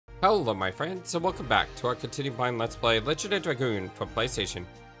Hello my friends, and welcome back to our continuing blind Let's Play Legend of Dragoon for PlayStation.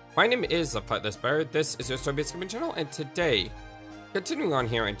 My name is the FlightlessBird, this is your story-based gaming channel, and today, continuing on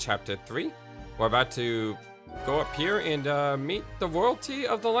here in Chapter 3, we're about to go up here and meet the royalty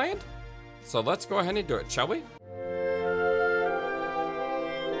of the land. So let's go ahead and do it, shall we?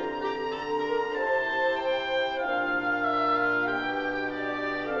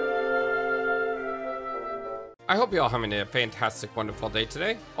 I hope you're all having a fantastic, wonderful day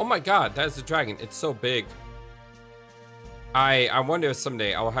today. Oh my god, that is a dragon. It's so big. I wonder if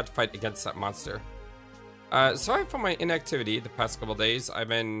someday I will have to fight against that monster. Sorry for my inactivity the past couple days. I've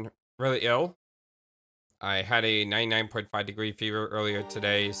been really ill. I had a 99.5 degree fever earlier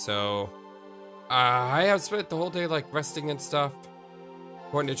today, so I have spent the whole day like resting and stuff.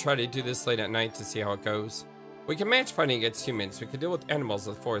 I'm going to try to do this late at night to see how it goes. We can manage fighting against humans. We can deal with animals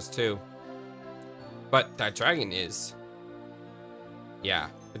of the forest too. But that dragon is... yeah,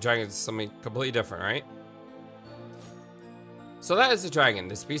 the dragon is something completely different, right? So that is the dragon,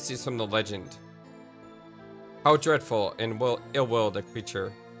 the species from the legend. How dreadful and ill-willed a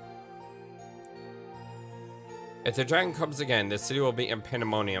creature. If the dragon comes again, the city will be in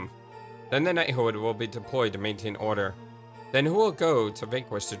pandemonium. Then the knighthood will be deployed to maintain order. Then who will go to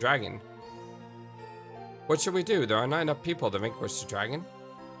vanquish the dragon? What should we do? There are not enough people to vanquish the dragon.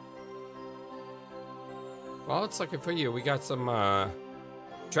 Well, it's looking for you. We got some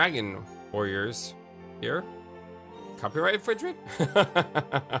dragon warriors here. Copyright infringement?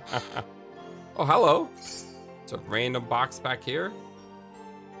 Oh, hello. It's a random box back here.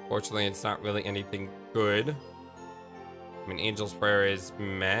 Fortunately, it's not really anything good. I mean, Angel's Prayer is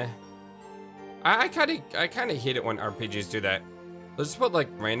meh. I kind of hate it when RPGs do that. They'll just put like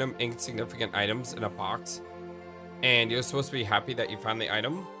random insignificant items in a box, and you're supposed to be happy that you found the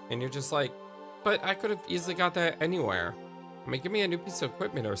item, and you're just like, but I could have easily got that anywhere. I mean, give me a new piece of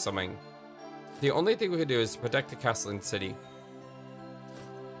equipment or something. The only thing we could do is protect the castle and city.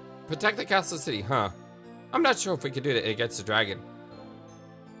 Protect the castle and city, huh? I'm not sure if we could do that against the dragon.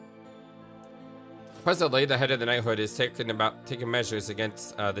 Presently, the head of the knighthood is taking measures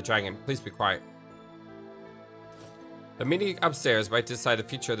against the dragon. Please be quiet. The meeting upstairs might decide the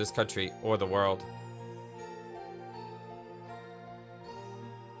future of this country or the world.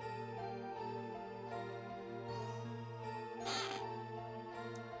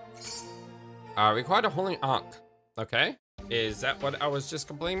 Required a holy ankh. Okay. Is that what I was just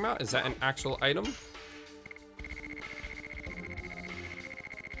complaining about? Is that an actual item?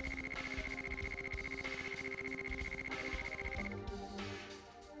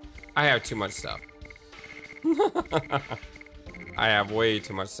 I have too much stuff. I have way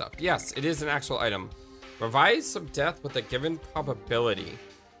too much stuff. Yes, it is an actual item. Revise some death with a given probability.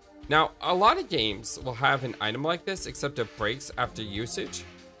 Now, a lot of games will have an item like this, except it breaks after usage.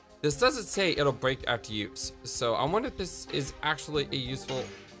 This doesn't say it'll break after use, so I wonder if this is actually a useful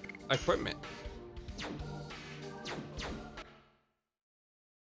equipment.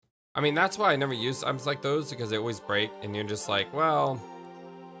 I mean, that's why I never use items like those, because they always break, and you're just like, well,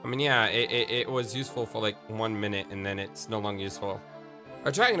 I mean, yeah, it was useful for like 1 minute, and then it's no longer useful.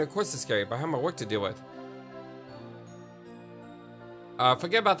 A dragon, of course, is scary, but I have my work to deal with.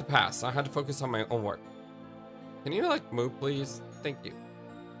 Forget about the past. I had to focus on my own work. Can you, like, move, please? Thank you.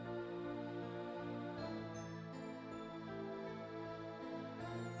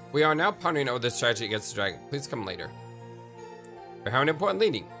 We are now pondering over the strategy against the dragon. Please come later. We're having an important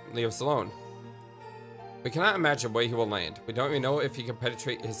meeting. Leave us alone. We cannot imagine where he will land. We don't even know if he can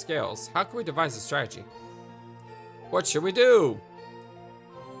penetrate his scales. How can we devise a strategy? What should we do?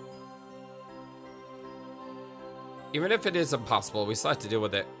 Even if it is impossible, we still have to deal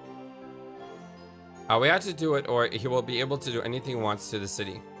with it. We have to do it, or he will be able to do anything he wants to the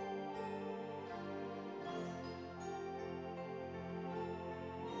city.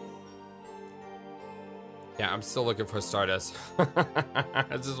 Yeah, I'm still looking for Stardust.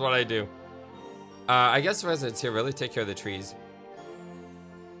 This is what I do. I guess the residents here really take care of the trees.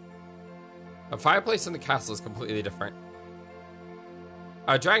 A fireplace in the castle is completely different.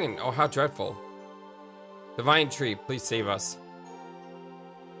 A dragon, oh how dreadful. Divine tree, please save us.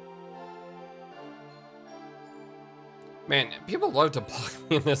 Man, people love to block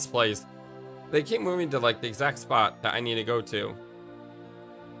me in this place. They keep moving to like the exact spot that I need to go to.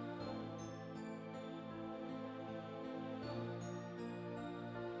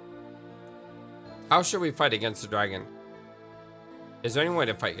 How should we fight against the dragon? Is there any way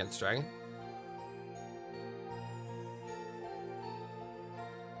to fight against the dragon?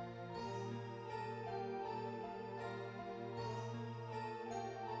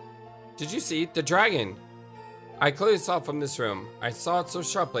 Did you see the dragon? I clearly saw it from this room. I saw it so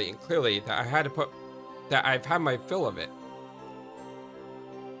sharply and clearly that I've had my fill of it.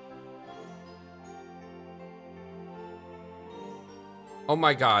 Oh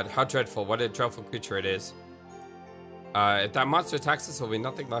my god, how dreadful. What a dreadful creature it is. If that monster attacks us, there will be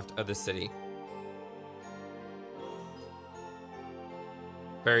nothing left of the city.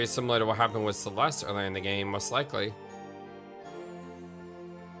 Very similar to what happened with Celeste earlier in the game, most likely.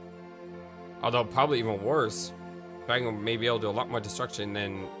 Although probably even worse. Dragon may be able to do a lot more destruction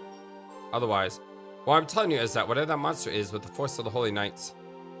than otherwise. What I'm telling you is that whatever that monster is, with the force of the Holy Knights,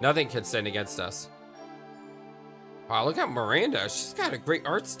 nothing can stand against us. Wow, look at Miranda. She's got a great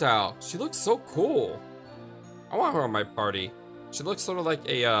art style. She looks so cool. I want her on my party. She looks sort of like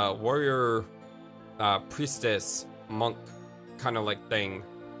a warrior, priestess, monk kind of like thing.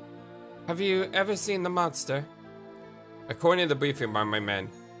 Have you ever seen the monster? According to the briefing by my men,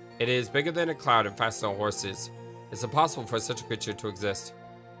 it is bigger than a cloud and faster than horses. It's impossible for such a creature to exist.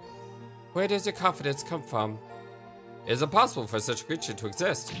 Where does your confidence come from? It is impossible for such a creature to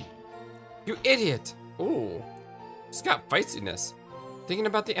exist. You idiot! Ooh. She's got feistiness. Thinking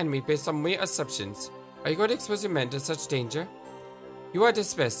about the enemy based on mere assumptions. Are you going to expose your men to such danger? You are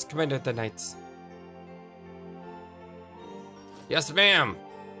dismissed, Commander of the Knights. Yes, ma'am!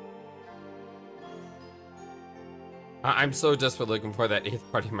 I'm so desperately looking for that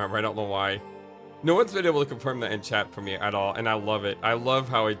 8th party member, I don't know why. No one's been able to confirm that in chat for me at all, and I love it. I love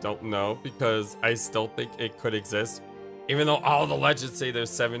how I don't know, because I still think it could exist. Even though all the legends say there's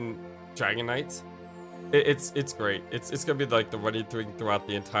 7 Dragon Knights. It's great. It's gonna be like the running throughout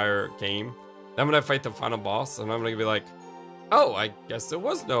the entire game. Then when I fight the final boss, and I'm gonna be like, oh, I guess there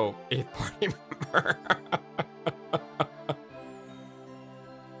was no 8th party member.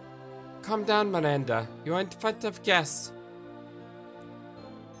 Calm down, Miranda. You are in front of guests.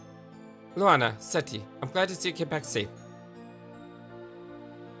 Luana, Seti, I'm glad to see you came back safe.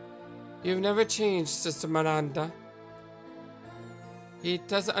 You've never changed, Sister Miranda. He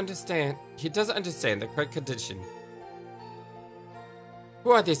doesn't understand the correct condition.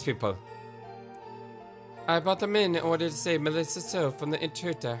 Who are these people? I brought them in order to save Melissa's soul from the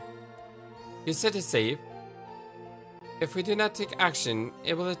intruder. You said to save. If we do not take action,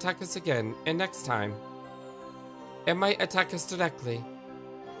 it will attack us again, and next time, it might attack us directly.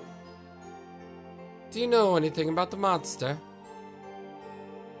 Do you know anything about the monster?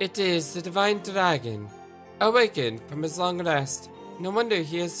 It is the Divine Dragon, awakened from his long rest. No wonder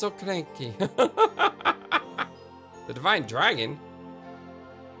he is so cranky. The Divine Dragon?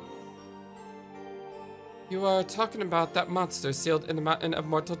 You are talking about that monster sealed in the Mountain of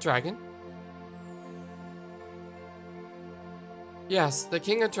Mortal Dragon? Yes, the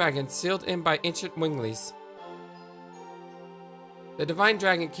King of Dragons sealed in by ancient winglies. The Divine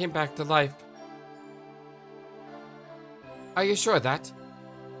Dragon came back to life. Are you sure of that?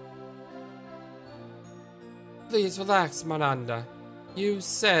 Please relax, Miranda. You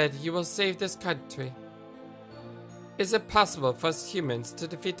said you will save this country. Is it possible for us humans to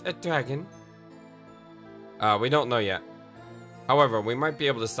defeat a dragon? We don't know yet. However, we might be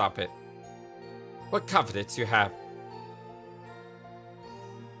able to stop it. What confidence you have?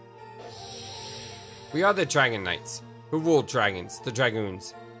 We are the Dragon Knights, who rule dragons, the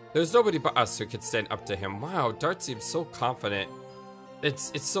Dragoons. There's nobody but us who could stand up to him. Wow, Dart seems so confident.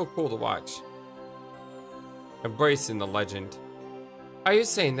 It's so cool to watch. Embracing the legend. Are you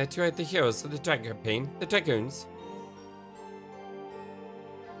saying that you are the heroes of the Dragon campaign, the Dragoons?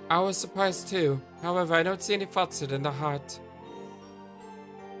 I was surprised too. However, I don't see any falsehood in the heart.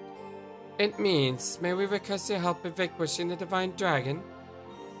 It means, may we request your help in vanquishing the Divine Dragon?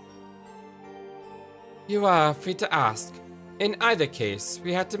 You are free to ask. In either case,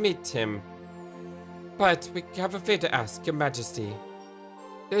 we had to meet him. But we have a favor to ask, Your Majesty.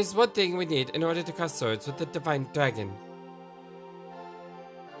 There is one thing we need in order to cross swords with the Divine Dragon.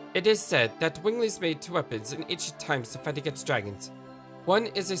 It is said that winglies made 2 weapons in ancient times to fight against dragons. One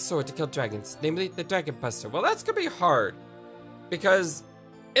is a sword to kill dragons, namely the Dragon Buster. Well, that's gonna be hard. Because,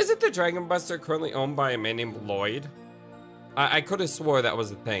 isn't the Dragon Buster currently owned by a man named Lloyd? I could have swore that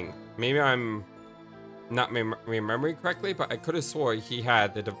was a thing. Maybe I'm not remembering correctly, but I could have swore he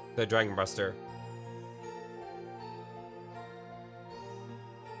had the Dragon Buster.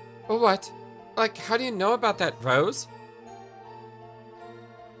 Well, what? Like, how do you know about that, Rose?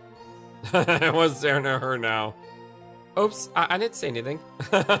 I was staring at her now. Oops, I didn't say anything.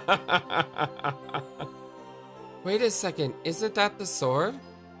 Wait a second, isn't that the sword?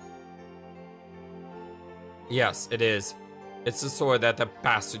 Yes, it is. It's the sword that the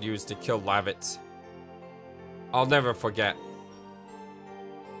bastard used to kill Lavitz. I'll never forget.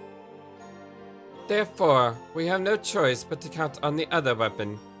 Therefore, we have no choice but to count on the other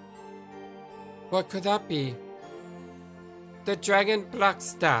weapon. What could that be? The Dragon Block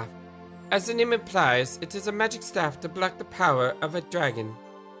Staff. As the name implies, it is a magic staff to block the power of a dragon.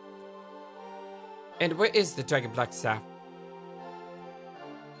 And where is the Dragon Block Staff?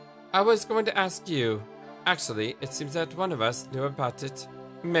 I was going to ask you. Actually, it seems that one of us knew about it.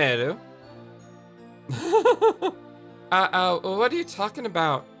 Meru? What are you talking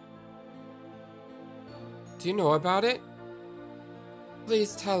about? Do you know about it?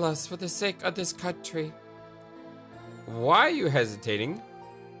 Please tell us for the sake of this country. Why are you hesitating?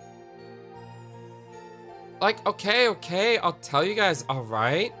 Like, okay, I'll tell you guys,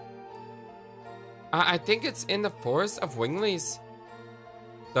 alright? I think it's in the Forest of Winglies.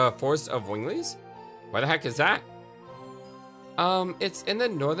 The Forest of Winglies? What the heck is that? It's in the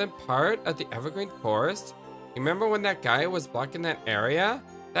northern part of the Evergreen Forest. Remember when that guy was blocking that area?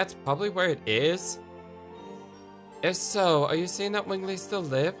 That's probably where it is. If so, are you saying that Winglies still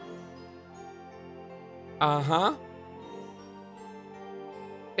live? Uh-huh.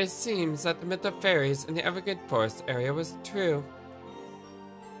 It seems that the myth of fairies in the Evergreen Forest area was true.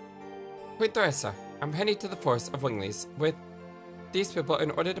 Queen Theresa, I'm heading to the Forest of Winglies with these people in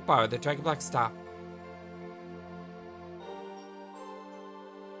order to borrow the Dragon Block Staff.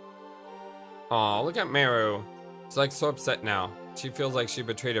 Aw, look at Meru. She's like so upset now. She feels like she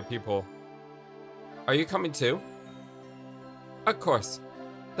betrayed her people. Are you coming too? Of course.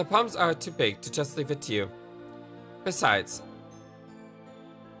 The problems are too big to just leave it to you. Besides,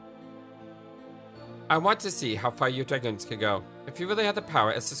 I want to see how far you dragoons can go, if you really have the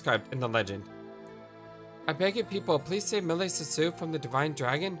power as described in the legend. I beg you people, please save Mille Sasu from the Divine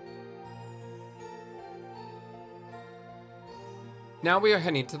Dragon. Now we are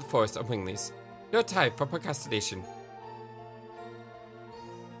heading to the Forest of Winglies. No time for procrastination.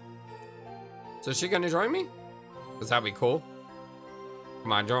 So is she gonna join me? Does that be cool?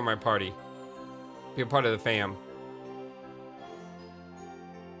 Come on, join my party. Be a part of the fam.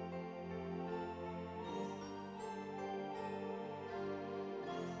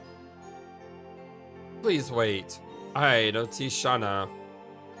 Please wait. I don't see Shauna.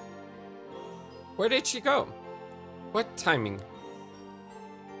 Where did she go? What timing?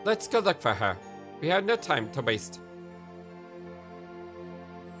 Let's go look for her. We have no time to waste.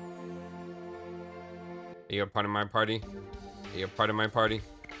 Are you a part of my party? Are you a part of my party?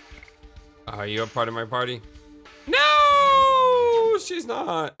 Are you a part of my party? No! She's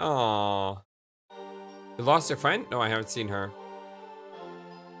not. Aww. You lost your friend? No, I haven't seen her.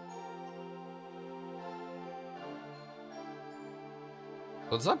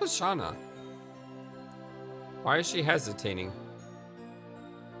 What's up with Shauna? Why is she hesitating?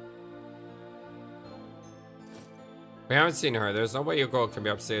 We haven't seen her. There's no way your girl can be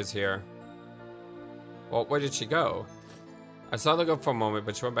upstairs here. Well, where did she go? I saw her go for a moment,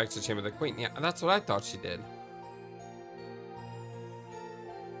 but she went back to the Chamber of the Queen. Yeah, that's what I thought she did.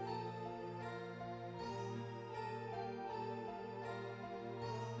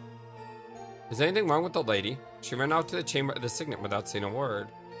 Is anything wrong with the lady? She ran out to the Chamber of the Signet without saying a word.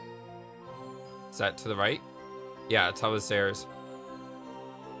 Is that to the right? Yeah, it's up the stairs.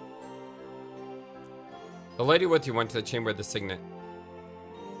 The lady with you went to the Chamber of the Signet.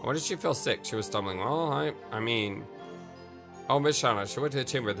 Why did she feel sick? She was stumbling. Well, I mean... Oh, Miss Shauna, she went to the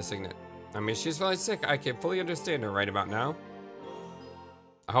Chamber of the Signet. I mean, she's really sick. I can fully understand her right about now.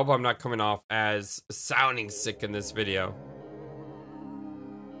 I hope I'm not coming off as sounding sick in this video.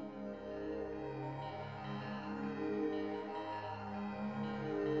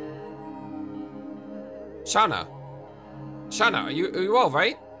 Shauna! Shauna, are you all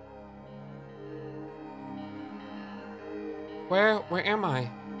right? Where am I?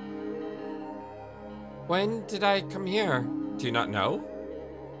 When did I come here? Do you not know?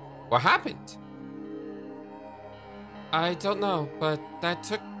 What happened? I don't know, but that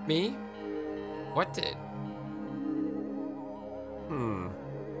took me. What did?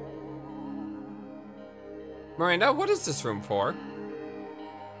 Miranda, what is this room for?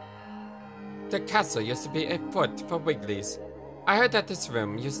 The castle used to be a fort for Wigglies. I heard that this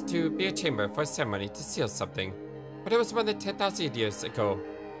room used to be a chamber for a ceremony to seal something, but it was more than 10,000 years ago.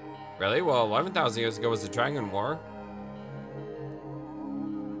 Really? Well, 11,000 years ago was the Dragon War.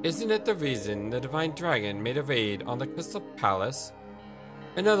 Isn't it the reason the Divine Dragon made a raid on the Crystal Palace?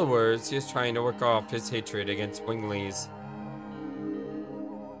 In other words, he is trying to work off his hatred against Winglies.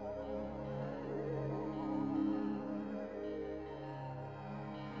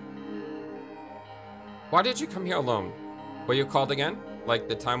 Why did you come here alone? Were you called again? Like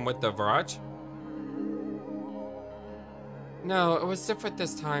the time with the Virage? No, it was different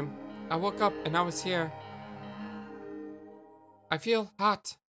this time. I woke up and I was here. I feel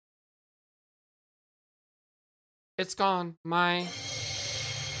hot. It's gone.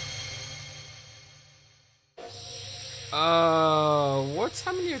 What's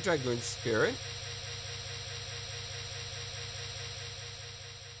happening to your Dragoon spirit?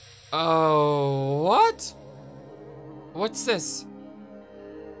 Oh, what? What's this?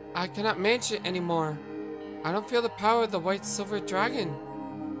 I cannot manage it anymore. I don't feel the power of the white silver dragon.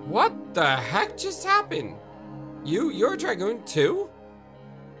 What the heck just happened? You're a Dragoon too?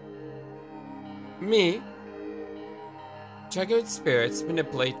 Me? Dragoon spirits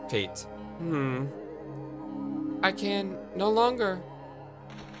manipulate fate. I can no longer.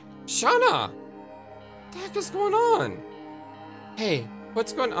 Shauna! What the heck is going on? Hey,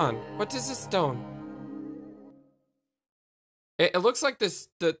 what's going on? What is this stone? It looks like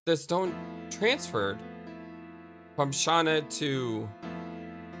the stone transferred from Shauna to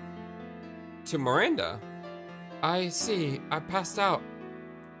Miranda. I see. I passed out.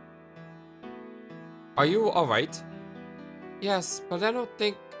 Are you alright? Yes, but I don't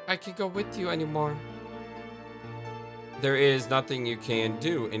think I can go with you anymore. There is nothing you can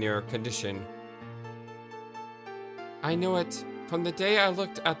do in your condition. I knew it. From the day I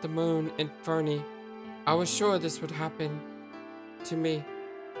looked at the moon in Fernie, I was sure this would happen to me.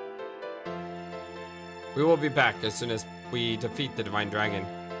 We will be back as soon as we defeat the Divine Dragon.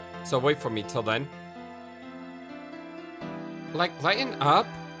 So wait for me till then. Like, lighten up?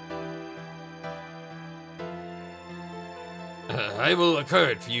 I will occur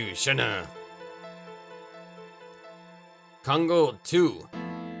it for you, Shana. Congo 2.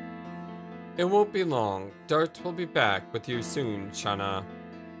 It won't be long. Dart will be back with you soon, Shana.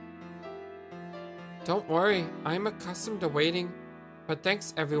 Don't worry, I'm accustomed to waiting. But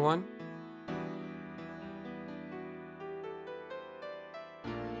thanks, everyone.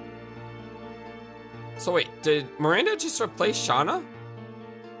 So wait, did Miranda just replace Shauna?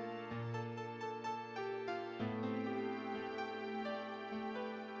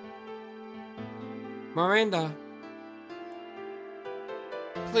 Miranda.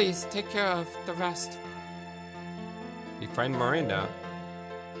 Please take care of the rest. Befriend Miranda.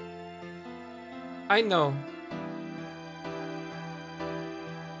 I know.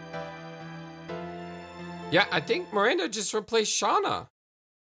 Yeah, I think Miranda just replaced Shauna.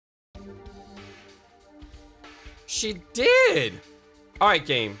 She did! Alright,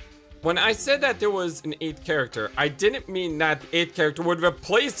 game. When I said that there was an 8th character, I didn't mean that the 8th character would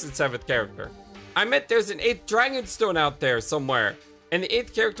replace the 7th character. I meant there's an 8th Dragon Stone out there somewhere. And the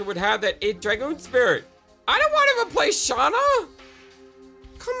 8th character would have that 8th Dragoon Spirit. I don't want to replace Shauna!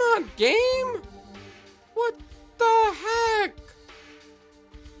 Come on, game! What the heck?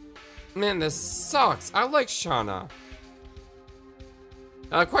 Man, this sucks. I like Shauna.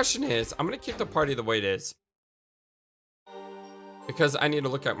 The question is, I'm going to keep the party the way it is. Because I need to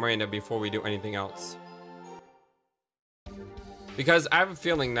look at Miranda before we do anything else. Because I have a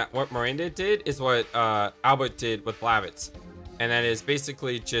feeling that what Miranda did is what Albert did with Lavitz. And that is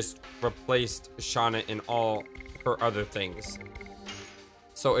basically just replaced Shauna in all her other things.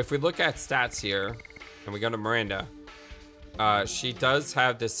 So if we look at stats here, and we go to Miranda, she does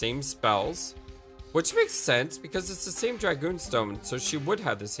have the same spells. Which makes sense, because it's the same Dragoon Stone, so she would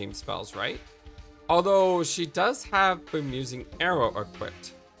have the same spells, right? Although she does have Bemusing Arrow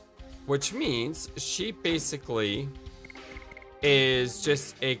equipped. Which means she basically is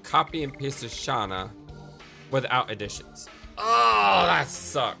just a copy and paste of Shauna without additions. Oh, that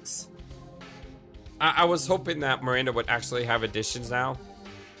sucks. I was hoping that Miranda would actually have additions now.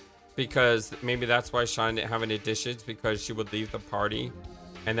 Because maybe that's why Shauna didn't have any additions, because she would leave the party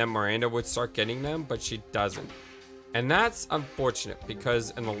and then Miranda would start getting them, but she doesn't. And that's unfortunate,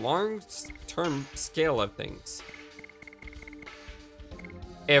 because in the long-term scale of things,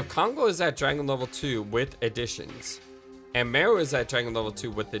 if Congo is at Dragon Level 2 with additions, and Meru is at Dragon Level 2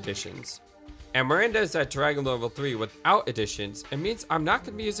 with additions, and Miranda is at Dragon Level 3 without additions, it means I'm not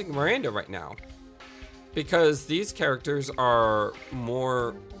going to be using Miranda right now. Because these characters are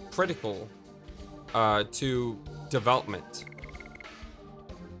more critical to development.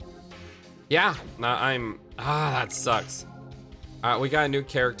 Yeah, that sucks. We got a new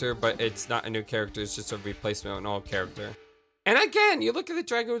character, but it's not a new character, it's just a replacement of an old character. And again, you look at the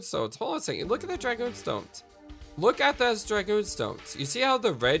Dragoon Stones. Hold on a second, look at the Dragoon Stones. Look at those Dragoon Stones. You see how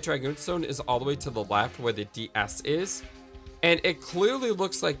the red Dragoon Stone is all the way to the left where the DS is? And it clearly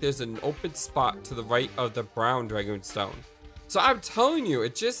looks like there's an open spot to the right of the brown Dragoon Stone. So I'm telling you,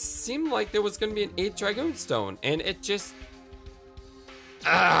 it just seemed like there was going to be an 8th Dragoon Stone. And it just...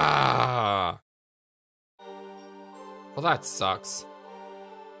 Well, that sucks.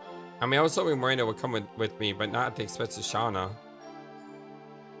 I mean, I was hoping Miranda would come with me, but not at the expense of Shauna.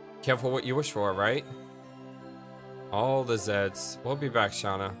 Careful what you wish for, right? All the Zeds. We'll be back,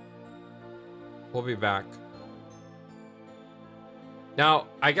 Shauna. We'll be back. Now,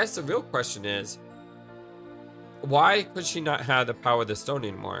 I guess the real question is, why could she not have the power of the stone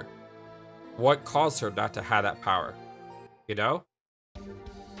anymore? What caused her not to have that power? You know?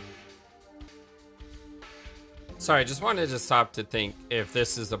 Sorry, I just wanted to stop to think if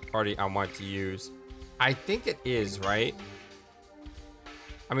this is the party I want to use. I think it is, right?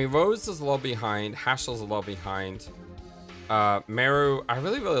 I mean, Rose is a little behind. Hashel's a little behind. Meru, I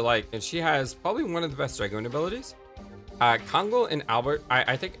really like, and she has probably one of the best Dragoon abilities. Kongo and Albert,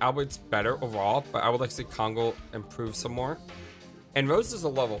 I think Albert's better overall, but I would like to see Kongo improve some more. And Rose is a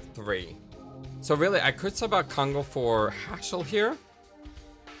level 3. So really, I could sub out Kongo for Hashel here.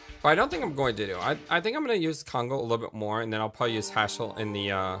 But I don't think I'm going to do. I think I'm going to use Kongo a little bit more, and then I'll probably use Hashel in the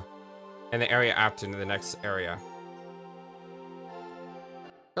area after, in the next area.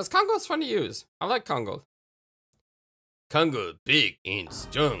 Because Kongo is fun to use. I like Kongo. Kongo big and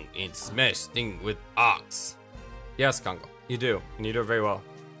strong and smash thing with ox. Yes, Kongo, you do, and you do it very well.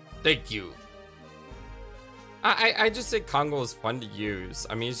 Thank you. I just think Kongo is fun to use.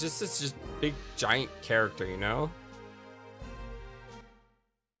 I mean, it's just this big giant character, you know?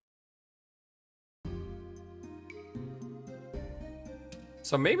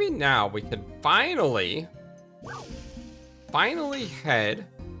 So maybe now we can finally head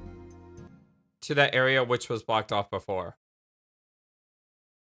to that area which was blocked off before.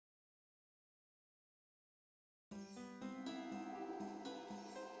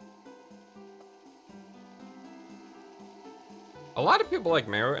 A lot of people like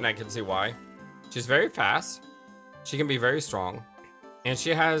Meru, and I can see why. She's very fast, she can be very strong, and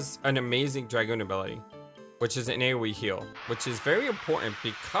she has an amazing Dragoon ability, which is an AoE heal, which is very important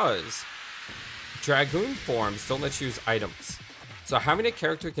because Dragoon forms don't let you use items. So having a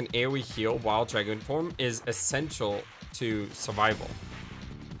character who can AoE heal while Dragoon form is essential to survival.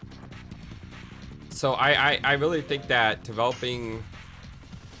 So I really think that developing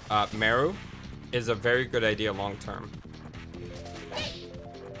Meru is a very good idea long term.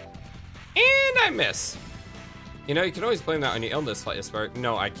 And I miss. You know, you can always blame that on your illness, FlightlessBird.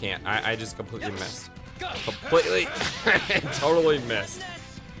 No, I can't. I just completely missed. Completely, totally missed.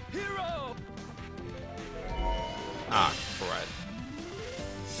 Ah, crud.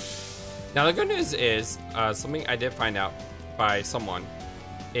 Now the good news is, something I did find out by someone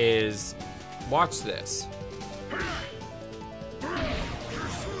is, watch this.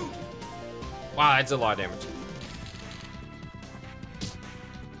 Wow, that's a lot of damage.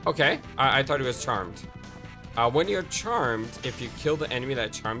 Okay, I thought he was charmed. When you're charmed, if you kill the enemy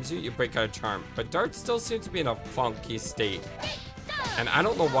that charms you, you break out of charm. But Dart still seems to be in a funky state. And I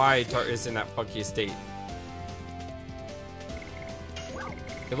don't know why Dart is in that funky state.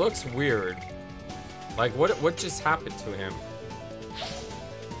 It looks weird. Like, what just happened to him?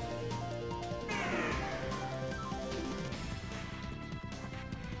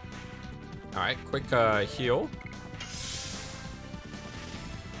 Alright, quick heal.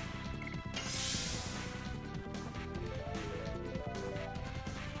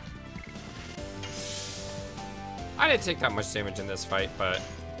 I didn't take that much damage in this fight, but...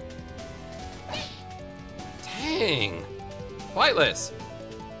 Dang! Flightless!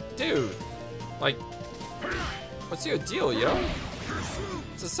 Dude! Like... What's your deal, yo?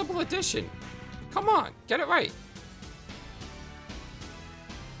 It's a simple addition. Come on, get it right.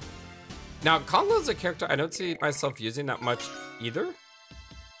 Now, Kongo's a character I don't see myself using that much either.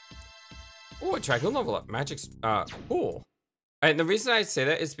 Oh, a Dragoon level up. Magic's, cool. And the reason I say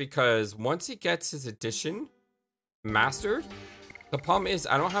that is because once he gets his addition mastered, the problem is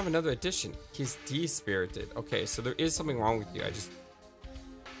I don't have another addition. He's de-spirited. Okay, so there is something wrong with you. I just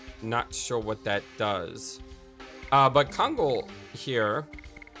not sure what that does. But Kongo here,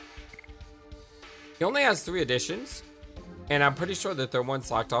 he only has 3 additions, and I'm pretty sure that they're ones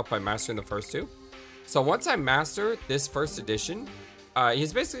locked off by mastering the first 2. So once I master this first edition,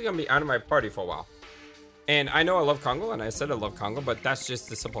 he's basically gonna be out of my party for a while. And I know I love Kongo, and I said I love Kongo, but that's just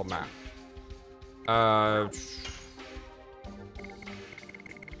the simple math.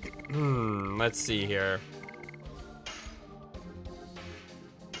 Let's see here.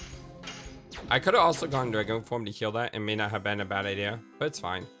 I could have also gone Dragoon form to heal that and may not have been a bad idea, but it's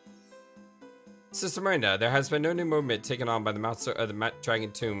fine. Sister Miranda, there has been no new movement taken on by the master of the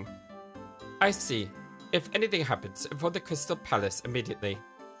Dragon Tomb. I see. If anything happens, inform the Crystal Palace immediately.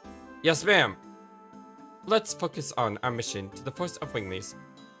 Yes, ma'am. Let's focus on our mission to the Force of Winglies.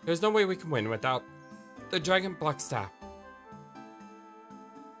 There's no way we can win without the Dragon Block Staff.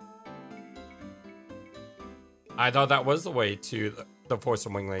 I thought that was the way to the Force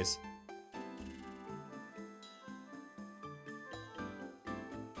of Winglies.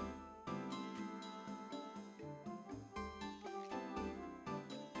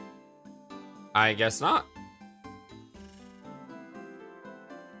 I guess not.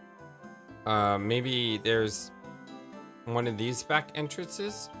 Maybe there's one of these back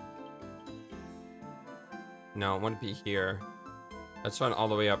entrances? No, it wouldn't be here. Let's run all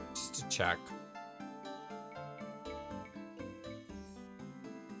the way up just to check.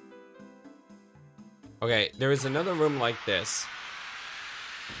 Okay, there is another room like this.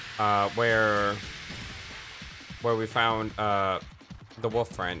 Where we found the wolf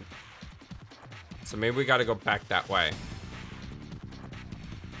friend. So maybe we gotta go back that way.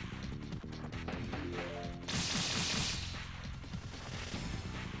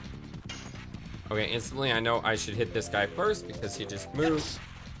 Okay, instantly I know I should hit this guy first because he just moved.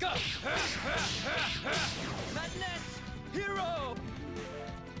 Hero!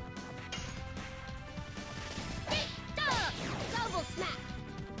 Double smack!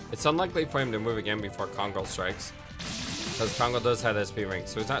 It's unlikely for him to move again before Congo strikes. Because Congo does have that speed rank,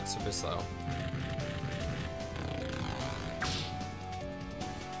 so he's not super slow.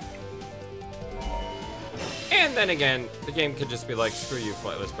 And then again, the game could just be like, screw you,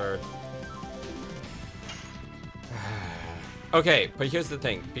 FlightlessBird. Okay, but here's the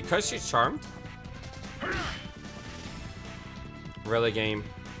thing. Because she's charmed... Really, game?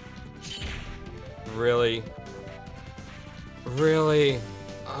 Really? Really?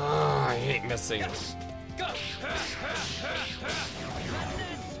 Oh, I hate missing.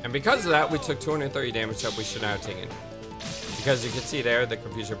 And because of that, we took 230 damage that we should not have taken. Because you can see there, the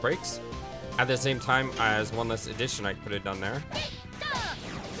confusion breaks. At the same time as one less addition, I could have done there.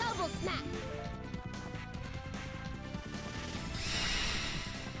 Double smack!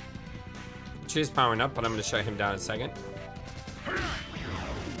 She's powering up, but I'm going to shut him down in a second.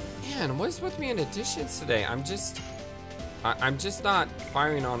 Man, what is with me in additions today? I'm just not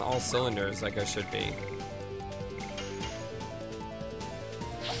firing on all cylinders like I should be.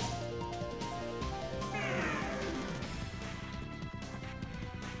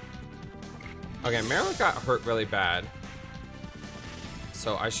 Okay, Mara got hurt really bad.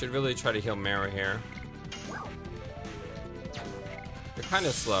 So I should really try to heal Mara here. They're kind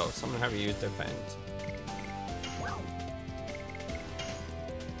of slow, so I'm gonna have you use defend.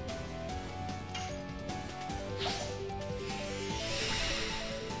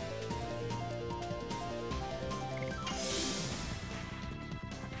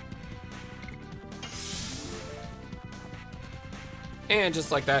 And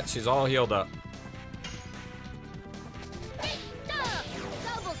just like that, she's all healed up.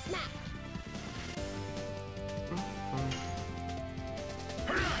 Double smack!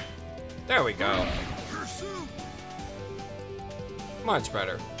 There we go. Much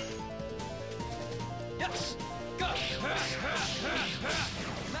better. Yes!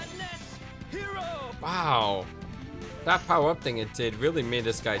 Hero! Wow. That power up thing it did really made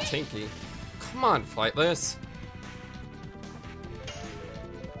this guy tanky. Come on, Flightless.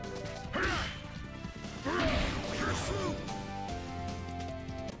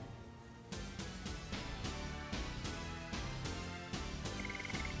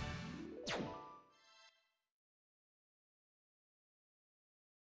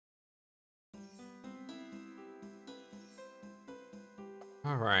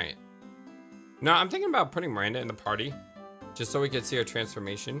 Alright. Now, I'm thinking about putting Miranda in the party. Just so we could see her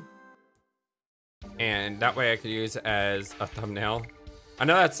transformation. And that way I could use it as a thumbnail. I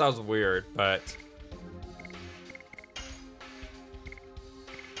know that sounds weird, but...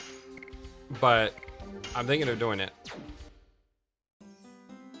 I'm thinking of doing it.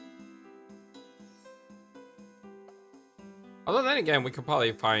 Although then again, we could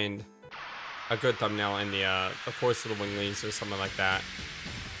probably find a good thumbnail in the Force of the Winglies or something like that.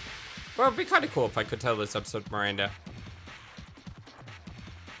 Well, it'd be kind of cool if I could tell this episode Miranda.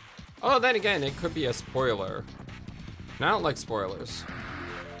 Oh, then again, it could be a spoiler. And I don't like spoilers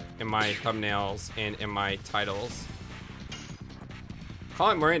in my thumbnails and in my titles.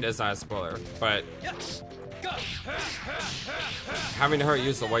 Calling Miranda is not a spoiler, but having her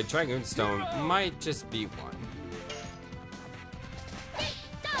use the White Dragoon Stone might just be one.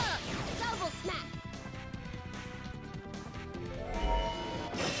 Double smack!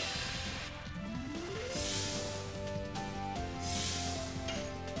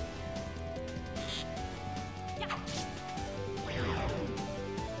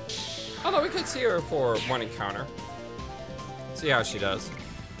 Although we could see her for one encounter. See how she does.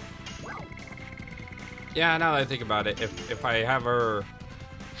 Yeah, now that I think about it, if I have her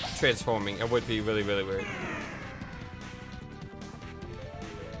transforming, it would be really, really weird.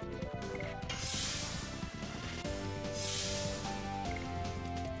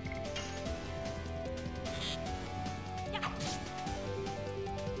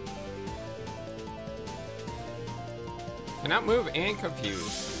 Cannot move and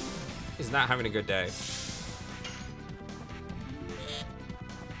confused. He's not having a good day.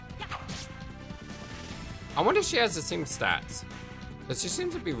 I wonder if she has the same stats. Because she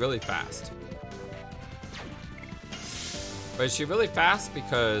seems to be really fast. But is she really fast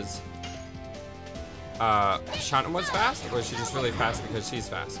because Shannon was fast? Or is she just really fast because she's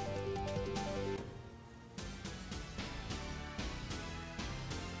fast?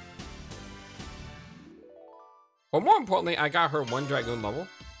 But more importantly, I got her 1 Dragoon level.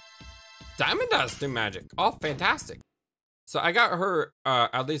 Diamond Dust do magic. Oh, fantastic. So I got her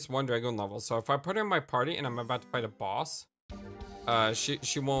at least 1 Dragoon level. So if I put her in my party and I'm about to fight a boss,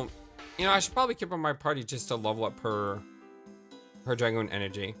 she won't. You know, I should probably keep her in my party just to level up her Dragoon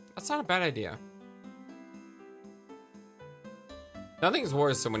energy. That's not a bad idea. Nothing's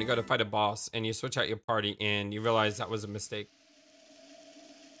worse than when you go to fight a boss and you switch out your party and you realize that was a mistake.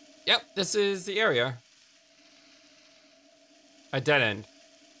 Yep, this is the area. A dead end.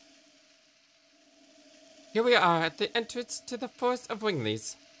 Here we are at the entrance to the Forest of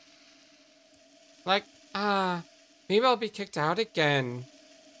Winglies. Like, maybe I'll be kicked out again.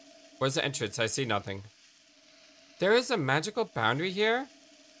 Where's the entrance? I see nothing. There is a magical boundary here.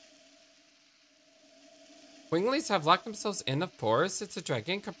 Winglies have locked themselves in the forest. It's a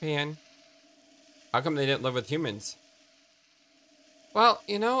dragon companion. How come they didn't live with humans? Well,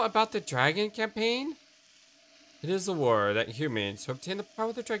 you know about the dragon campaign? It is a war that humans who obtain the power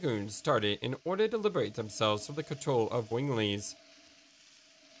of the dragoons started in order to liberate themselves from the control of Winglies.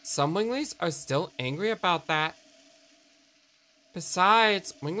 Some Winglies are still angry about that.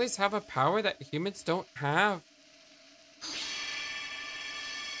 Besides, Winglies have a power that humans don't have.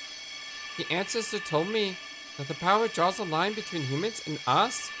 The ancestor told me that the power draws a line between humans and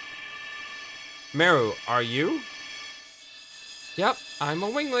us. Meru, are you? Yep, I'm a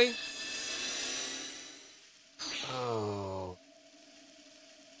Wingly. Oh.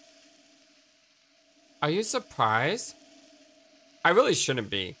 Are you surprised? I really shouldn't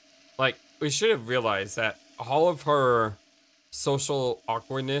be. Like, we should have realized that all of her social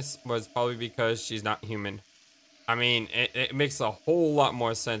awkwardness was probably because she's not human. I mean, it makes a whole lot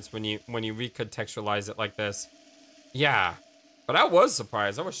more sense when you recontextualize it like this. Yeah, but I was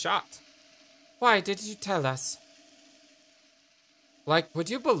surprised. I was shocked. Why did you tell us? Like, would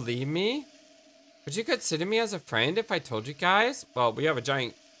you believe me? Would you consider me as a friend if I told you guys? Well, we have a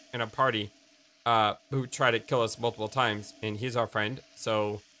giant in a party who tried to kill us multiple times, and he's our friend,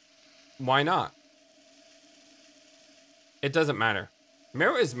 so why not? It doesn't matter.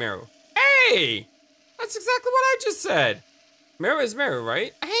 Meru is Meru. Hey! That's exactly what I just said. Meru is Meru,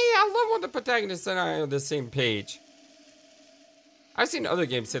 right? Hey, I love when the protagonist and I are on the same page. I've seen other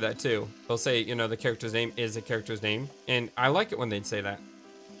games say that too. They'll say, you know, the character's name is the character's name, and I like it when they say that.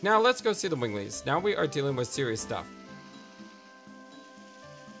 Now let's go see the Winglies. Now we are dealing with serious stuff.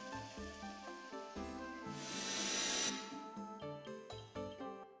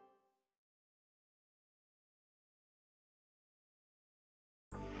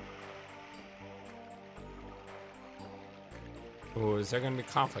 Ooh, is there gonna be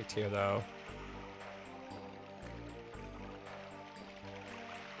conflict here though?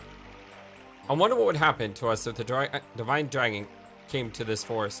 I wonder what would happen to us if the Divine Dragon came to this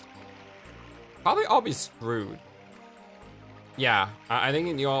forest. Probably all be screwed. Yeah, I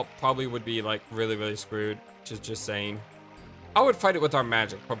think you all probably would be like really screwed. Just saying. I would fight it with our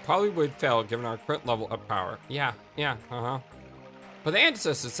magic, but probably would fail given our current level of power. Yeah, But the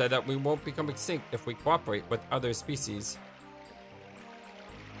ancestors said that we won't become extinct if we cooperate with other species.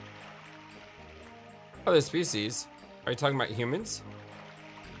 Other species? Are you talking about humans?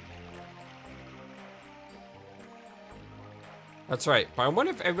 That's right, but I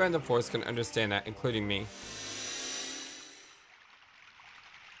wonder if everyone in the forest can understand that, including me.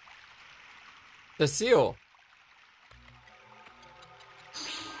 The seal.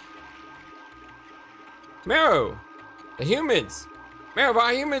 Meru! The humans! Meru,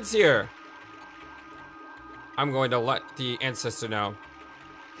 our humans here! I'm going to let the ancestor know.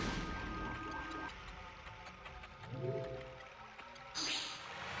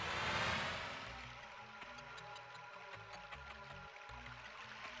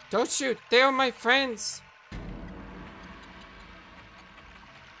 Don't shoot, they are my friends.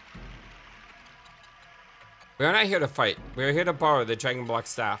 We are not here to fight. We are here to borrow the Dragon Block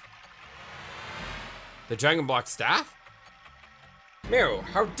Staff. The Dragon Block Staff? Meru,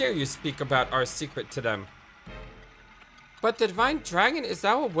 how dare you speak about our secret to them? But the Divine Dragon is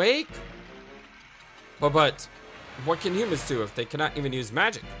now awake. But what can humans do if they cannot even use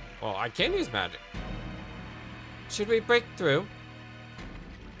magic? Well, I can use magic. Should we break through?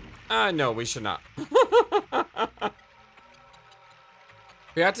 No, we should not.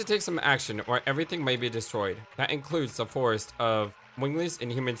 We have to take some action or everything may be destroyed. That includes the forest of wingless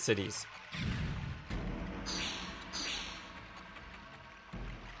and human cities.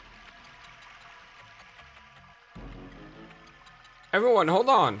 Everyone, hold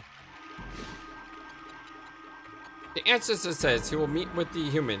on. The ancestor says he will meet with the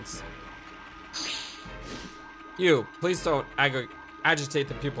humans. You, please don't agitate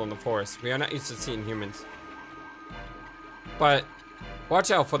the people in the forest. We are not used to seeing humans. But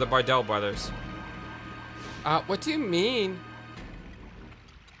watch out for the Bardell brothers. What do you mean?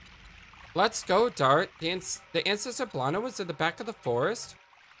 Let's go, Dart. The ancestor Blana was in the back of the forest?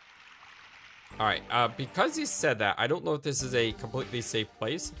 Alright, because he said that, I don't know if this is a completely safe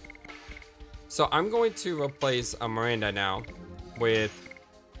place. So I'm going to replace Miranda now with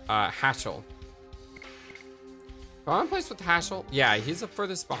Hatchel. Am I placed with Hatchel? Yeah, he's the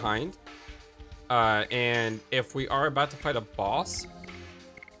furthest behind. And if we are about to fight a boss,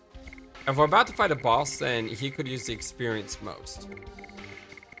 then he could use the experience most.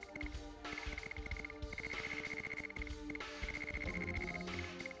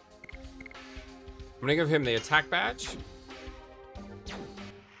 I'm gonna give him the attack badge.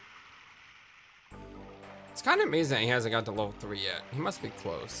 It's kind of amazing that he hasn't got to level 3 yet. He must be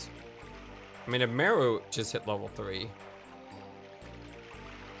close. I mean, if Meru just hit level 3.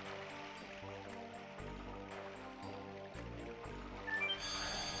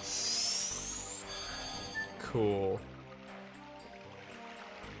 Cool.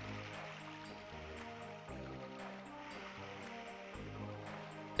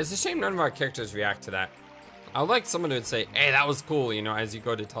 It's a shame none of our characters react to that. I would like someone who would say, hey, that was cool, you know, as you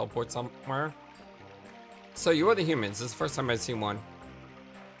go to teleport somewhere. So you are the humans. This is the first time I've seen one.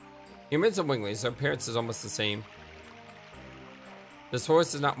 Humans and winglings, their appearance is almost the same. This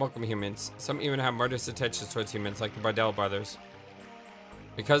forest does not welcome humans. Some even have murderous intentions towards humans, like the Bardell brothers.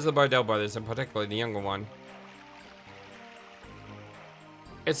 Because of the Bardell brothers, and particularly the younger one.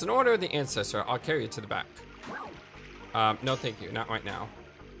 It's an order of the ancestor. I'll carry you to the back. No thank you, not right now.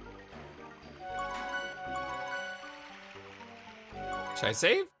 Should I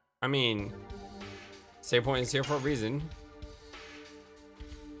save? I mean, save point is here for a reason.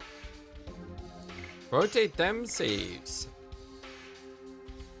 Rotate them saves.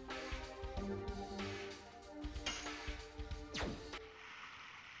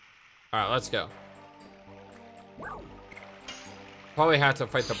 Alright, let's go. Probably had to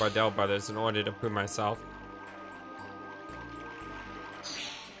fight the Bardell brothers in order to prove myself.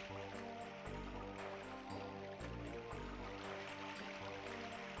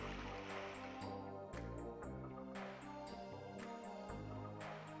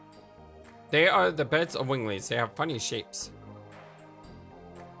 They are the beds of winglings. They have funny shapes.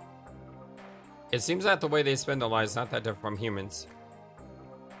 It seems that the way they spend their lives is not that different from humans.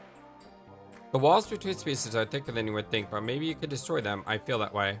 The walls between species are thicker than you would think, but maybe you could destroy them. I feel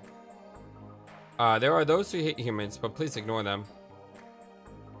that way. There are those who hate humans, but please ignore them.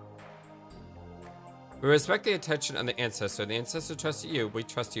 We respect the attention of the ancestor. The ancestor trusted you. We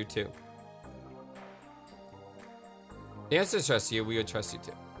trust you too. The ancestor trusts you. We would trust you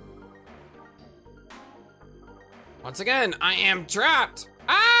too. Once again, I am trapped!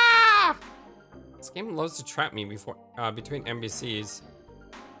 Ah! This game loves to trap me before between NPCs.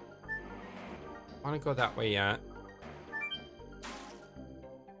 I want to go that way yet.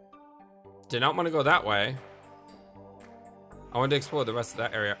 Did not want to go that way. I wanted to explore the rest of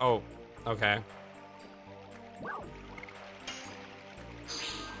that area. Oh, okay.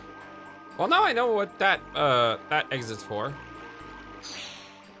 Well, now I know what that exit's for.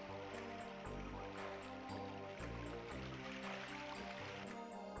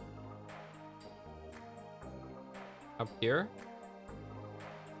 Up here?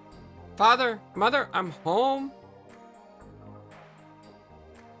 Father, Mother, I'm home.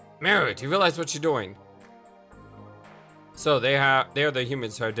 Mary, do you realize what you're doing? So they are the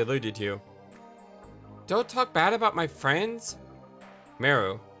humans who have deluded you. Don't talk bad about my friends.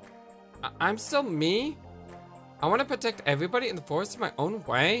 Meru, I'm still me. I want to protect everybody in the forest in my own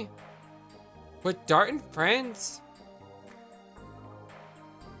way. With Dart and friends.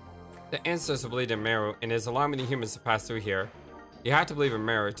 The ancestors believed in Meru and is allowing the humans to pass through here. You have to believe in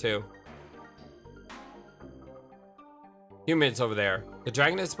Meru too. Humans over there. The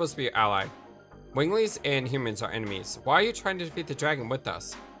dragon is supposed to be your ally. Winglings and humans are enemies. Why are you trying to defeat the dragon with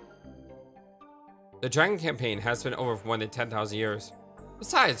us? The dragon campaign has been over for more than 10,000 years.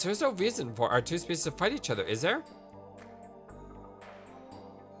 Besides, there's no reason for our two species to fight each other, is there?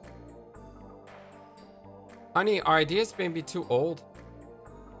 Honey, our ideas may be too old.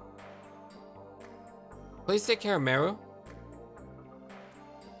 Please take care of Meru.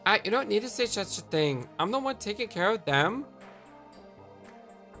 You don't need to say such a thing. I'm the one taking care of them.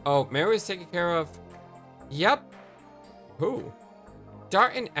 Oh, Mary's taking care of... Yep. Who?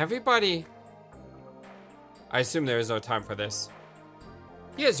 Dart and everybody. I assume there is no time for this.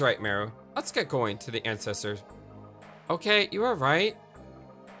 He is right, Meru. Let's get going to the ancestors. Okay, you are right.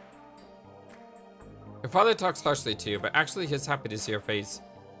 Your father talks harshly to you, but actually he's happy to see your face.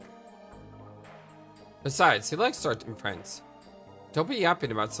 Besides, he likes Dart and friends. Don't be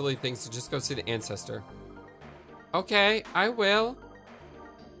yapping about silly things to just go see the ancestor. Okay, I will.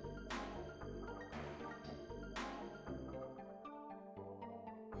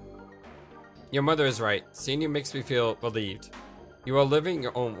 Your mother is right. Seeing you makes me feel relieved. You are living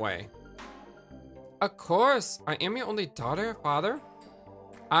your own way. Of course. I am your only daughter, father.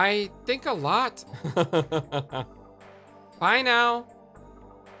 I think a lot. Bye now.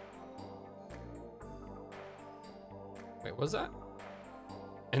 Wait, what was that?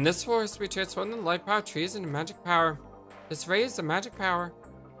 In this forest, we transform the light power trees into magic power. This ray is the magic power.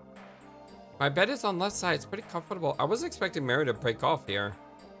 My bed is on left side. It's pretty comfortable. I wasn't expecting Mary to break off here.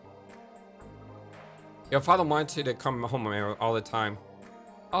 Your father wanted you to come home all the time.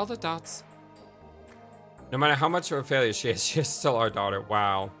 All the dots. No matter how much of a failure she is still our daughter.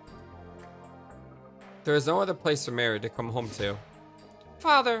 Wow. There is no other place for Mary to come home to.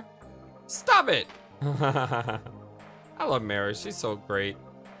 Father, stop it! I love Mary. She's so great.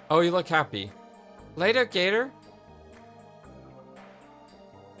 Oh, you look happy. Later, Gator.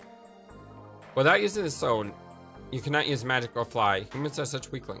 Without using the stone, you cannot use magic or fly. Humans are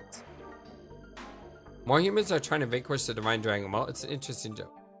such weaklings. More humans are trying to vanquish the divine dragon. Well, it's an interesting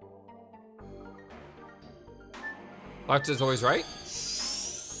joke. Left is always right.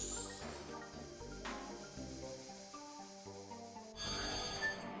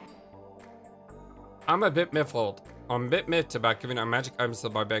 I'm a bit miffled. I'm a bit miffed about giving our magic items to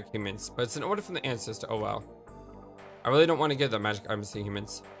the barbaric humans, but it's an order from the ancestor. Oh well. I really don't want to give the magic items to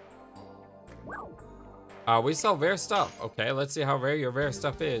humans. We sell rare stuff. Okay, let's see how rare your rare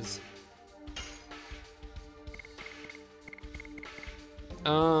stuff is.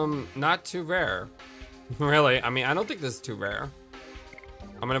 Not too rare. Really? I mean, I don't think this is too rare.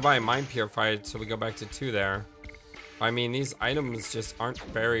 I'm gonna buy a mind purifier so we go back to 2 there. I mean, these items just aren't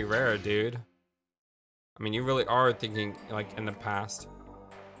very rare, dude. I mean, you really are thinking, like, in the past.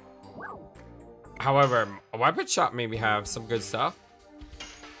 However, a weapon shop maybe have some good stuff.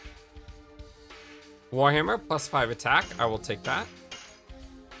 Warhammer, +5 attack. I will take that.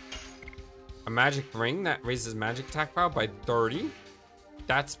 A magic ring that raises magic attack power by 30.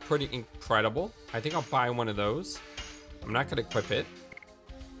 That's pretty incredible. I think I'll buy one of those. I'm not gonna equip it.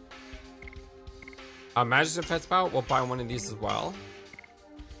 Magic defense power, we'll buy one of these as well.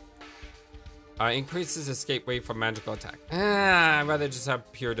 Increases escape rate from magical attack. I'd rather just have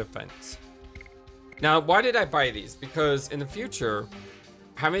pure defense. Now, why did I buy these? Because in the future,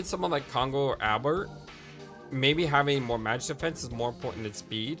 having someone like Congo or Albert, maybe having more magic defense is more important than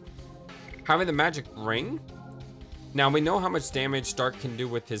speed. Having the magic ring. Now, we know how much damage Dark can do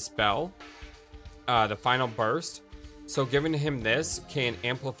with his spell, the final burst. So giving him this can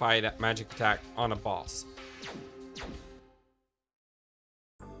amplify that magic attack on a boss.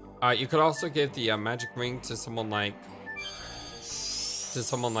 You could also give the magic ring to someone like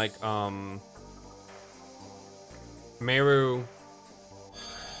Meru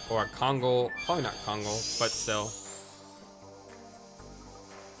or Congo. Probably not Congo, but still.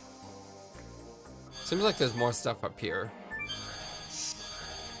 Seems like there's more stuff up here.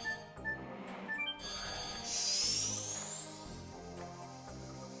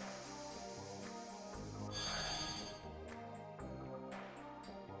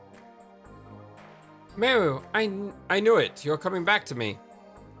 Meru, I knew it. You're coming back to me.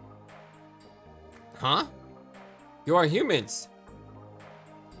 Huh? You are humans.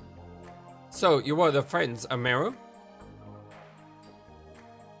 So, you are the friends of Meru?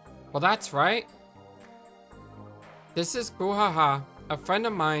 Well, that's right. This is Guhaha, a friend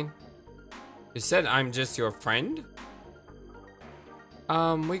of mine. You said I'm just your friend?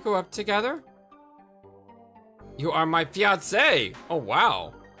 We grew up together? You are my fiancé! Oh,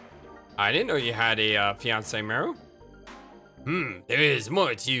 wow. I didn't know you had a fiancé, Meru. There is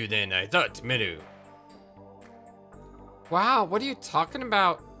more to you than I thought, Meru. Wow, what are you talking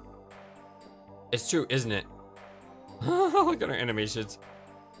about? It's true, isn't it? Look at her animations.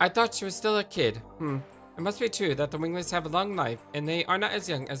 I thought she was still a kid. It must be true that the wingless have a long life, and they are not as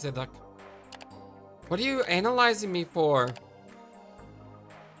young as they look. What are you analyzing me for?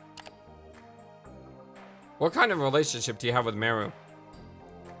 What kind of relationship do you have with Meru?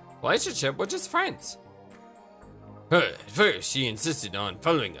 Relationship? We're just friends. At first, she insisted on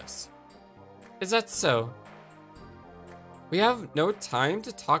following us. Is that so? We have no time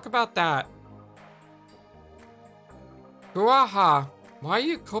to talk about that. Guaha, why are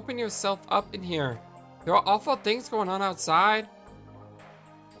you coping yourself up in here? There are awful things going on outside.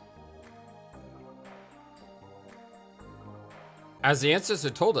 As the ancestor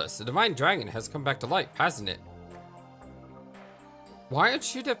told us, the divine dragon has come back to life, hasn't it? Why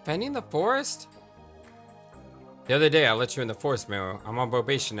aren't you defending the forest? The other day I let you in the forest, Mero. I'm on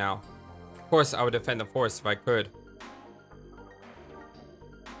probation now. Of course I would defend the forest if I could.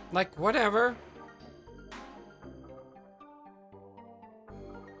 Like, whatever.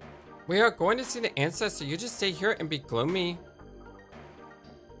 We are going to see the ancestor. You just stay here and be gloomy.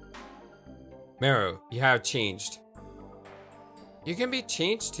 Meru, you have changed. You can be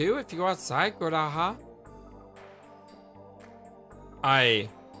changed too if you go outside, Goraha.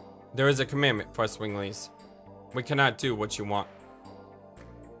 There is a commandment for us winglies. We cannot do what you want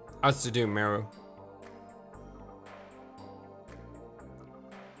us to do, Meru.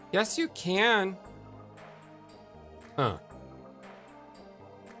 Yes, you can. Huh.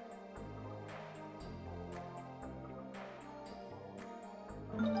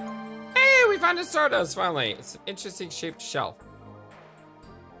 Hey, we found a Stardust finally. It's an interesting shaped shelf.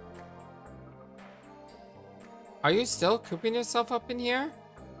 Are you still cooping yourself up in here?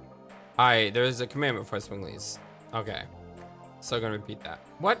 There is a commandment for us winglies. Okay. Still gonna repeat that.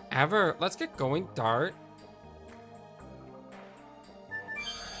 Whatever. Let's get going, Dart.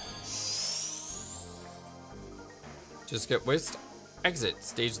 Just get whisked. Exit.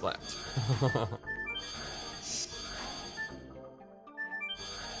 Stage left.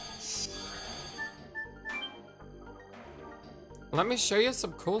 Let me show you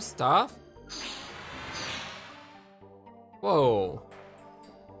some cool stuff. Whoa.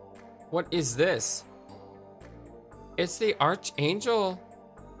 What is this? It's the Archangel.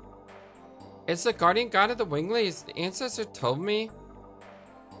 It's the guardian god of the winglies. The ancestor told me.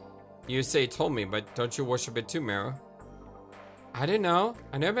 You say told me, but don't you worship it too, Meru? I don't know.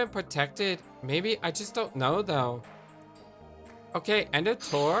 I've never been protected. Maybe I just don't know though. Okay, end of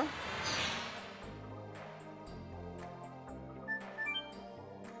tour.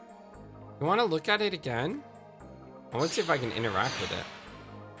 You want to look at it again? I want to see if I can interact with it.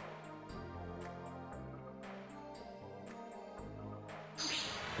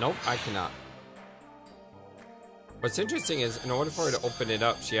 Nope, I cannot. What's interesting is, in order for her to open it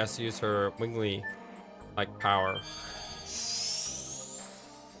up, she has to use her wingly, like, power.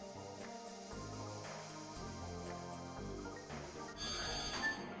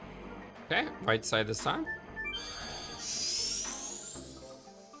 Okay, right side this time.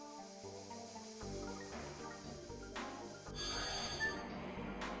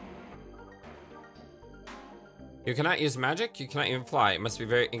 You cannot use magic, you cannot even fly. It must be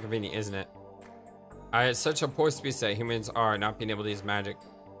very inconvenient, isn't it? It's such a poor species that humans are not being able to use magic.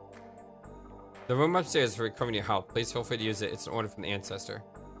 The room upstairs for recovering your health. Please feel free to use it. It's an order from the ancestor.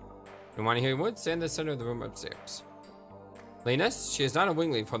 You want to hear wood? Stand in the center of the room upstairs. Linus, she is not a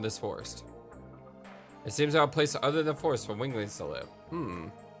wingling from this forest. It seems there are places other than forest for winglings to live.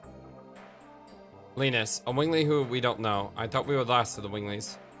 Linus, a wingling who we don't know. I thought we were the last of the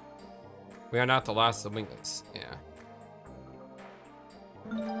winglings. We are not the last of the winglings. Yeah.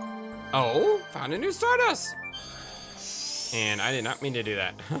 Oh, found a new Stardust! And I did not mean to do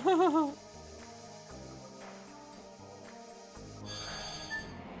that.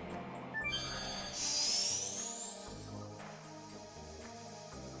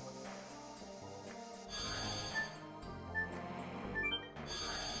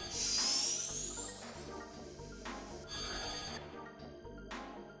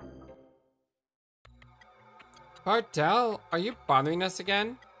 Bardell, are you bothering us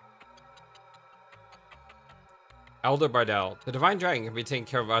again? Elder Bardell, the divine dragon can be taken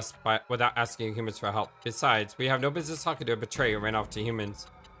care of us without asking humans for help. Besides, we have no business talking to a betrayer who ran off to humans.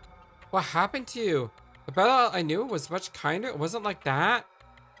 What happened to you? The Bella I knew was much kinder. It wasn't like that.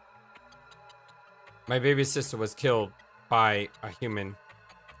 My baby sister was killed by a human.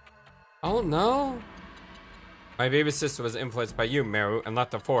 Oh no. My baby sister was influenced by you, Meru, and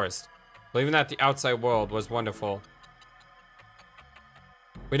left the forest, believing that the outside world was wonderful.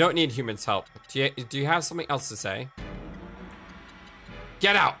 We don't need humans' help. Do you have something else to say?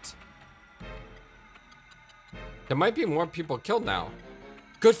 Get out! There might be more people killed now.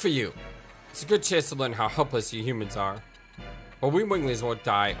 Good for you. It's a good chance to learn how helpless you humans are. But we winglings won't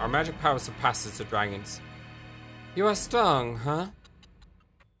die. Our magic power surpasses the dragons. You are strong, huh?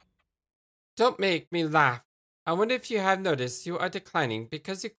 Don't make me laugh. I wonder if you have noticed you are declining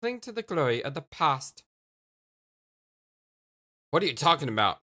because you cling to the glory of the past. What are you talking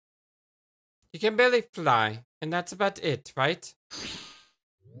about? You can barely fly, and that's about it, right?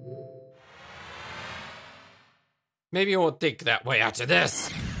 Maybe you won't think that way after this.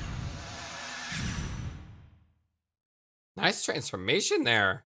 Nice transformation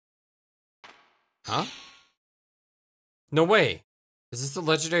there. Huh? No way. Is this the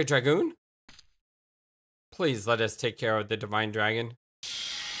legendary Dragoon? Please let us take care of the divine dragon.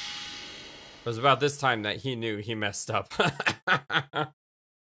 It was about this time that he knew he messed up.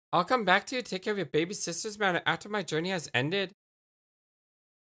 I'll come back to you to take care of your baby sister's matter after my journey has ended.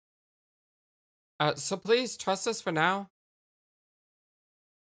 So please trust us for now.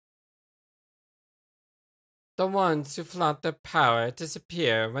 The ones who flaunt their power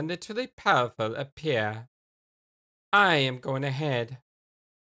disappear when the truly powerful appear. I am going ahead.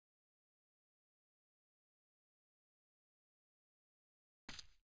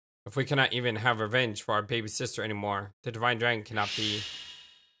 If we cannot even have revenge for our baby sister anymore, the divine dragon cannot be.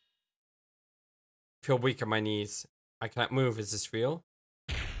 I feel weak on my knees. I cannot move. Is this real?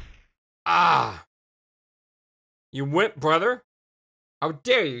 Ah! You wimp, brother! How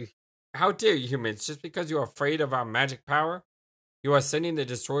dare you? How dare you, humans? Just because you are afraid of our magic power, you are sending the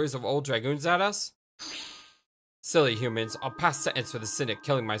destroyers of old dragoons at us? Silly humans, I'll pass sentence for the sin of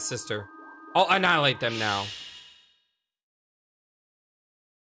killing my sister. I'll annihilate them now.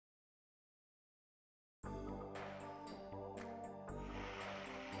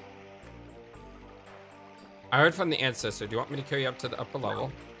 I heard from the ancestor. Do you want me to carry you up to the upper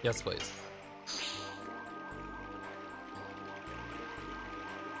level? Yes, please.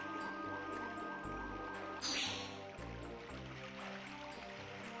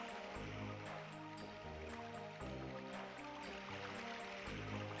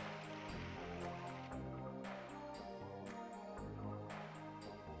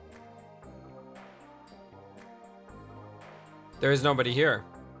 There is nobody here.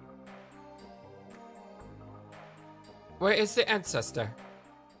 Where is the ancestor?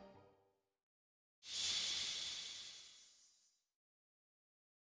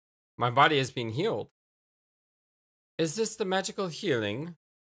 My body is being healed. Is this the magical healing?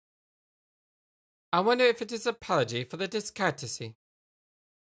 I wonder if it is an apology for the discourtesy.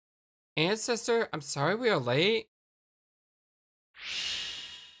 Ancestor, I'm sorry we are late.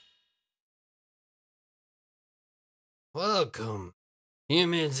 Welcome,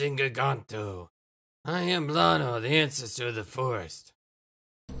 humans in Giganto. I am Lano, the ancestor of the forest.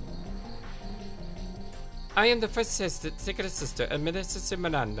 I am the first secret sister of Minister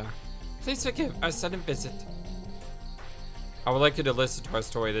Miranda. Please forgive our sudden visit. I would like you to listen to our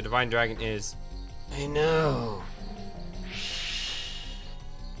story. The divine dragon is... I know.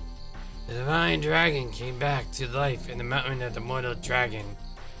 The divine dragon came back to life in the mountain of the mortal dragon.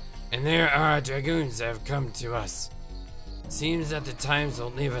 And there are dragoons that have come to us. Seems that the times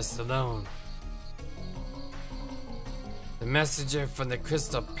won't leave us alone. The messenger from the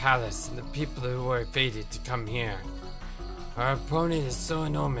Crystal Palace and the people who were fated to come here. Our opponent is so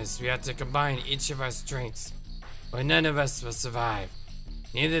enormous we have to combine each of our strengths, or none of us will survive.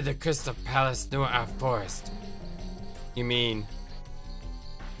 Neither the Crystal Palace nor our forest. You mean...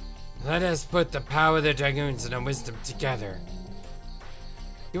 Let us put the power of the dragoons and our wisdom together.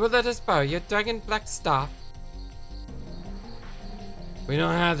 You will let us borrow your dragon black staff? We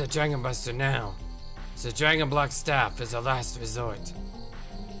don't have the Dragon Buster now, so Dragon Block Staff is our last resort.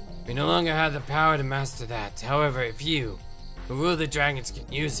 We no longer have the power to master that. However, if you, who rule the dragons, can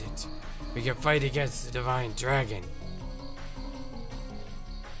use it, we can fight against the Divine Dragon.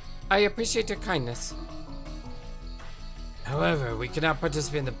 I appreciate your kindness. However, we cannot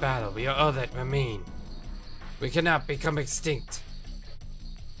participate in the battle. We are all that remain. We cannot become extinct.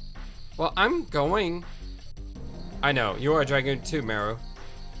 Well, I'm going. I know, you are a dragoon too, Meru.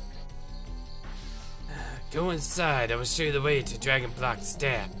 Go inside, I will show you the way to Dragon Block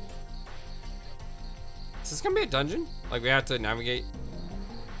Staff. Is this gonna be a dungeon? Like we have to navigate?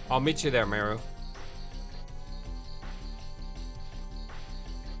 I'll meet you there, Meru.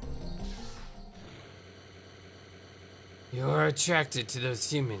 You are attracted to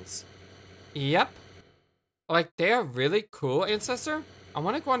those humans. Yep. Like, they are really cool, Ancestor. I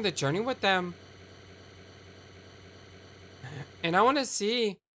want to go on the journey with them. And I want to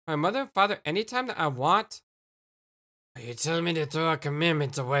see my mother and father anytime that I want. Are you telling me to throw our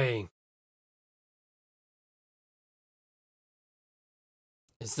commandments away?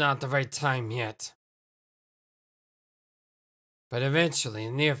 It's not the right time yet. But eventually,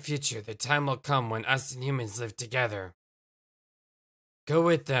 in the near future, the time will come when us and humans live together. Go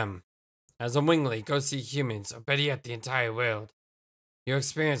with them. As a wingly, go see humans, or better yet, the entire world. Your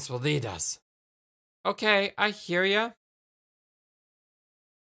experience will lead us. Okay, I hear ya.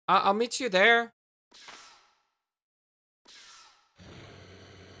 I'll meet you there.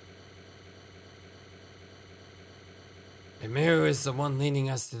 The mirror is the one leading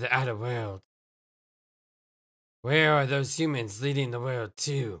us to the outer world. Where are those humans leading the world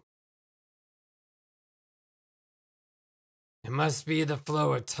to? It must be the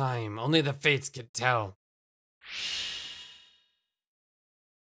flow of time. Only the fates can tell.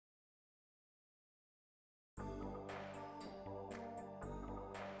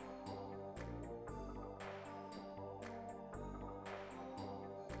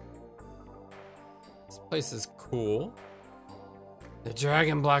 This place is cool. The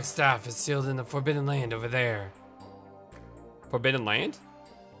dragon block staff is sealed in the Forbidden Land over there. Forbidden Land?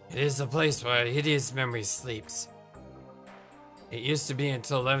 It is the place where hideous memory sleeps. It used to be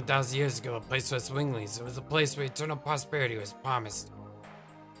until 11,000 years ago a place for swinglies. It was a place where eternal prosperity was promised.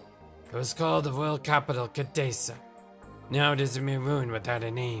 It was called the royal capital, Kadesa. Now it is a mere ruin without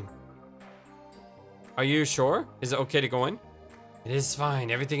a name. Are you sure? Is it okay to go in? It is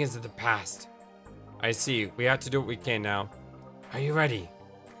fine. Everything is in the past. I see. We have to do what we can now. Are you ready?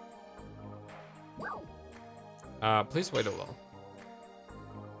 Please wait a little.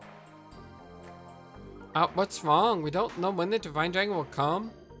 What's wrong? We don't know when the Divine Dragon will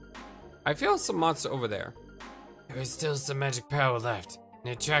come? I feel some monster over there. There is still some magic power left,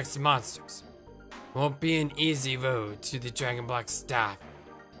 and it attracts monsters. It won't be an easy road to the Dragon Block staff.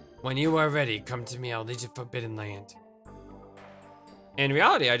 When you are ready, come to me. I'll lead you to Forbidden Land. In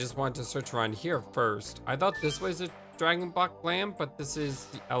reality, I just wanted to search around here first. I thought this was a Dragon Block Land, but this is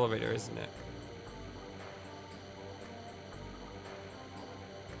the elevator, isn't it?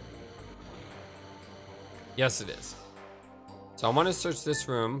 Yes, it is. So I want to search this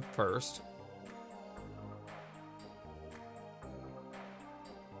room first.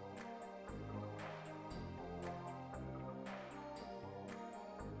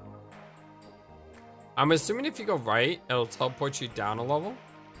 I'm assuming if you go right, it'll teleport you down a level.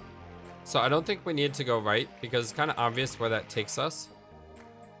 So I don't think we need to go right because it's kind of obvious where that takes us.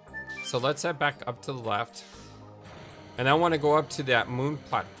 So let's head back up to the left. And I want to go up to that moon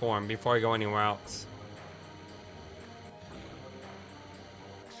platform before I go anywhere else.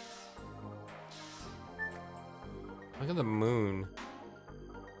 Look at the moon.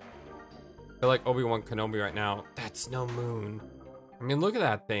 I feel like Obi-Wan Kenobi right now. That's no moon. I mean, look at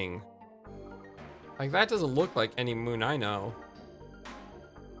that thing. Like, that doesn't look like any moon I know.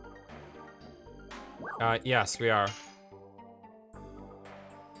 Yes, we are.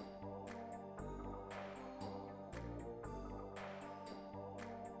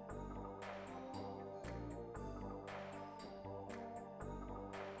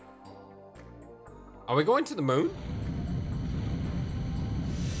 Are we going to the moon?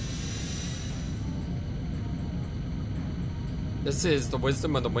 This is the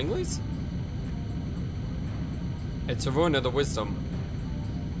wisdom of the Winglies? It's a ruin of the wisdom.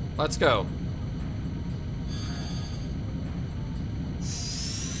 Let's go.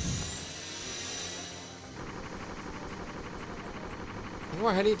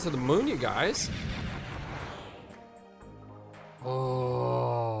 We're heading to the moon, you guys.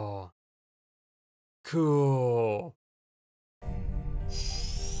 Oh. Cool.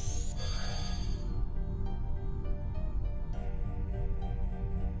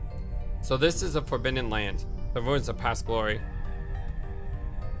 So this is a forbidden land. The ruins of past glory.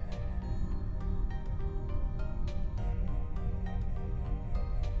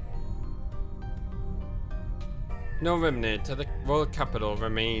 No remnant of the royal capital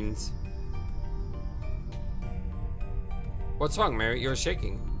remains. What's wrong, Mary? You're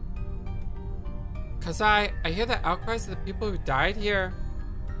shaking. Cause I hear the outcries of the people who died here.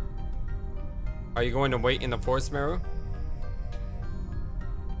 Are you going to wait in the forest, Meru?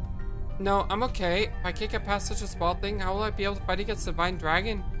 No, I'm okay. If I can't get past such a small thing, how will I be able to fight against the Divine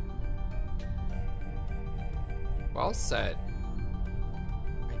Dragon? Well said.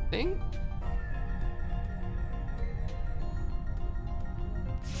 I think.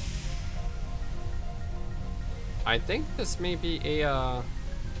 I think this may be a,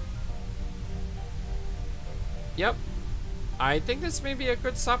 Yep. I think this may be a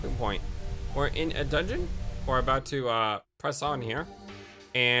good stopping point. We're in a dungeon. We're about to, press on here.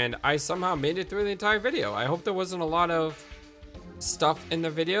 And I somehow made it through the entire video. I hope there wasn't a lot of stuff in the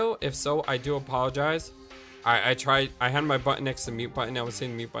video. If so, I do apologize. I tried, I had my button next to the mute button. I was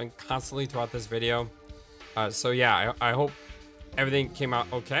hitting the mute button constantly throughout this video. So yeah, I hope everything came out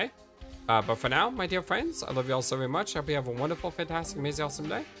okay. But for now, my dear friends, I love you all so very much. I hope you have a wonderful, fantastic, amazing, awesome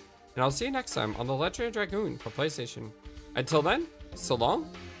day. And I'll see you next time on the Legend of Dragoon for PlayStation. Until then, so long,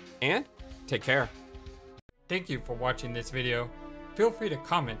 and take care. Thank you for watching this video. Feel free to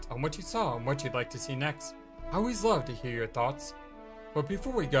comment on what you saw and what you'd like to see next. I always love to hear your thoughts. But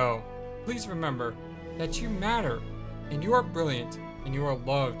before we go, please remember that you matter, and you are brilliant, and you are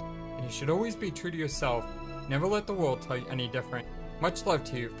loved, and you should always be true to yourself. Never let the world tell you any different. Much love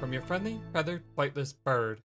to you from your friendly, feathered, flightless bird.